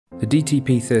The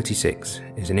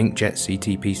DTP36 is an inkjet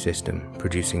CTP system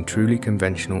producing truly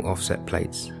conventional offset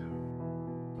plates.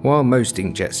 While most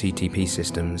inkjet CTP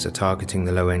systems are targeting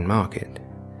the low-end market,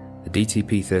 the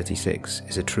DTP36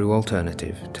 is a true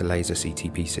alternative to laser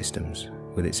CTP systems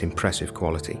with its impressive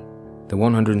quality. The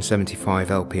 175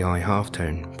 LPI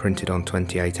halftone printed on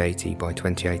 2880 by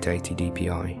 2880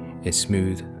 DPI is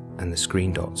smooth and the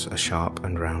screen dots are sharp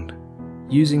and round.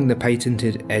 Using the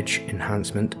patented edge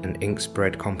enhancement and ink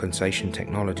spread compensation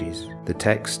technologies, the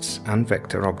texts and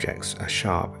vector objects are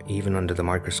sharp even under the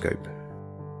microscope.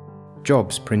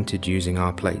 Jobs printed using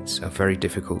our plates are very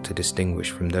difficult to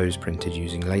distinguish from those printed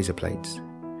using laser plates.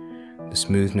 The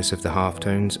smoothness of the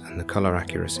halftones and the colour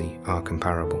accuracy are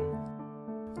comparable.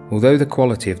 Although the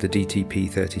quality of the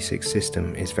DTP36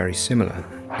 system is very similar,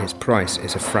 its price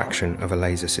is a fraction of a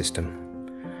laser system,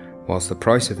 whilst the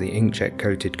price of the inkjet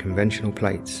coated conventional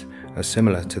plates are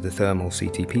similar to the thermal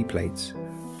CTP plates.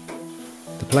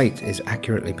 The plate is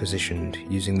accurately positioned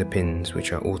using the pins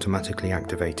which are automatically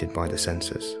activated by the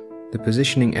sensors. The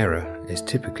positioning error is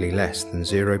typically less than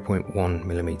 0.1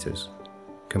 mm,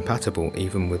 compatible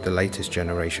even with the latest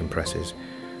generation presses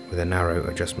with a narrow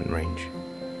adjustment range.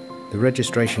 The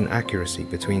registration accuracy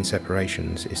between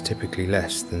separations is typically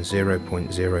less than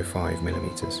 0.05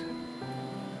 mm.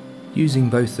 Using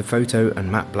both the photo and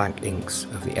matte black inks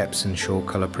of the Epson Shore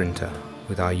Color printer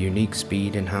with our unique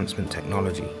speed enhancement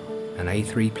technology, an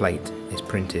A3 plate is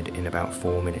printed in about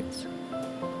 4 minutes.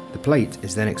 The plate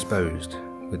is then exposed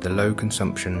with the low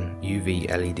consumption UV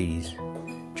LEDs,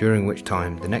 during which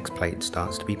time the next plate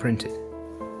starts to be printed.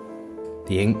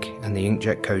 The ink and the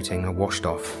inkjet coating are washed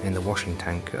off in the washing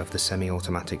tank of the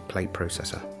semi-automatic plate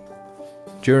processor.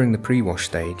 During the pre-wash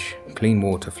stage, clean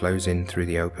water flows in through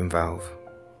the open valve.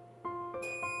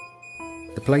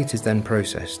 The plate is then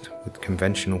processed with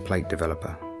conventional plate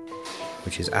developer,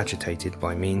 which is agitated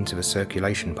by means of a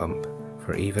circulation pump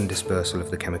for even dispersal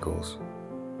of the chemicals.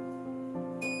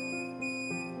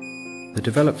 The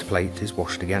developed plate is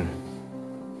washed again,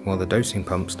 while the dosing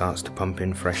pump starts to pump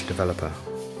in fresh developer,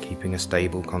 keeping a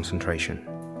stable concentration.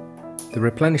 The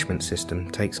replenishment system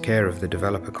takes care of the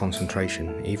developer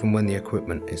concentration even when the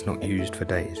equipment is not used for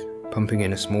days, pumping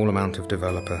in a small amount of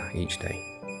developer each day.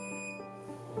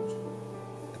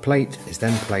 The plate is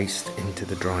then placed into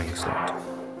the drying slot.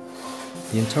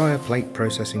 The entire plate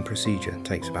processing procedure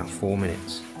takes about 4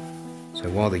 minutes, so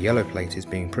while the yellow plate is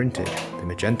being printed, the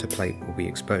magenta plate will be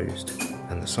exposed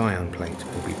and the cyan plate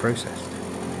will be processed,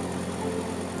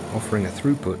 offering a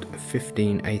throughput of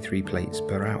 15 A3 plates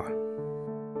per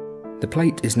hour. The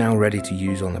plate is now ready to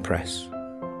use on the press.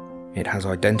 It has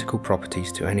identical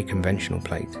properties to any conventional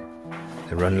plate.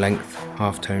 The run length,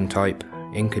 halftone type,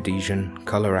 ink adhesion,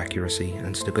 colour accuracy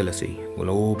and stability will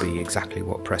all be exactly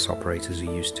what press operators are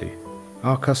used to.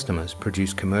 Our customers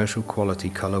produce commercial quality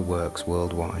colour works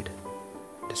worldwide.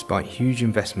 Despite huge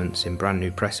investments in brand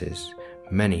new presses,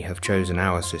 many have chosen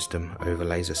our system over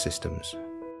laser systems.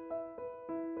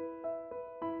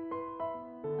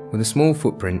 With a small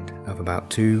footprint of about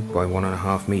 2 by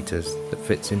 1.5 meters that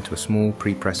fits into a small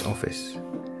pre-press office,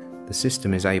 the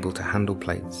system is able to handle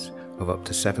plates of up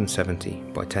to 770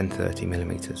 by 1030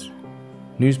 mm.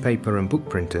 Newspaper and book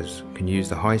printers can use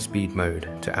the high-speed mode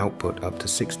to output up to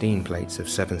 16 plates of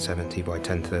 770 by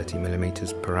 1030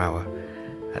 mm per hour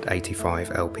at 85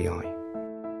 LPI.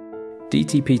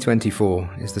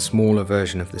 DTP24 is the smaller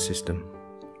version of the system,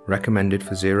 recommended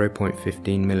for 0.15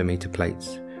 mm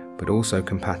plates, but also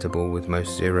compatible with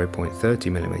most 0.30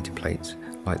 mm plates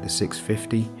like the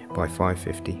 650 by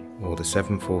 550 or the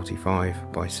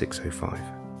 745 by 605.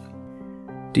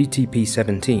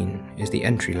 DTP17 is the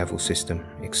entry-level system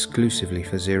exclusively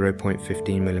for 0.15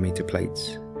 mm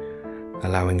plates,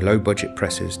 allowing low-budget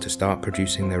presses to start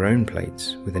producing their own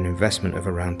plates with an investment of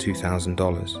around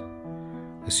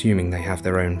 $2,000, assuming they have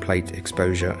their own plate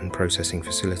exposure and processing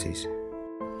facilities.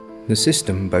 The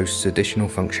system boasts additional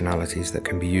functionalities that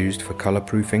can be used for colour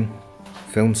proofing,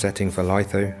 film setting for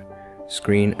litho,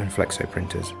 screen and flexo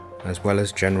printers, as well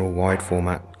as general wide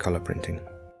format colour printing.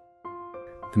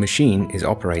 The machine is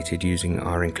operated using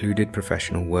our included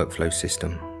professional workflow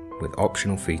system, with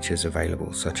optional features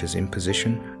available such as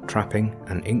imposition, trapping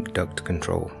and ink duct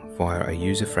control via a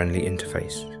user-friendly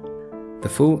interface. The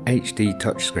full HD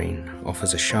touchscreen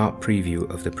offers a sharp preview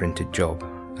of the printed job,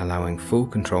 allowing full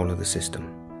control of the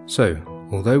system. So,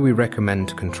 although we recommend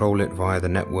to control it via the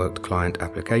networked client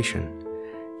application,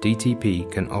 DTP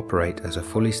can operate as a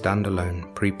fully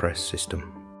standalone pre-press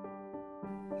system.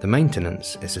 The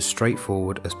maintenance is as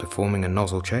straightforward as performing a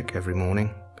nozzle check every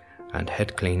morning and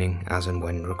head cleaning as and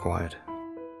when required.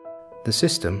 The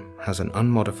system has an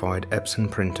unmodified Epson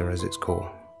printer as its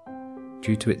core.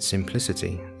 Due to its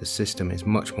simplicity, the system is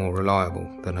much more reliable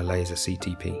than a laser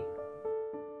CTP.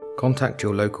 Contact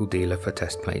your local dealer for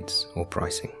test plates or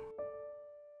pricing.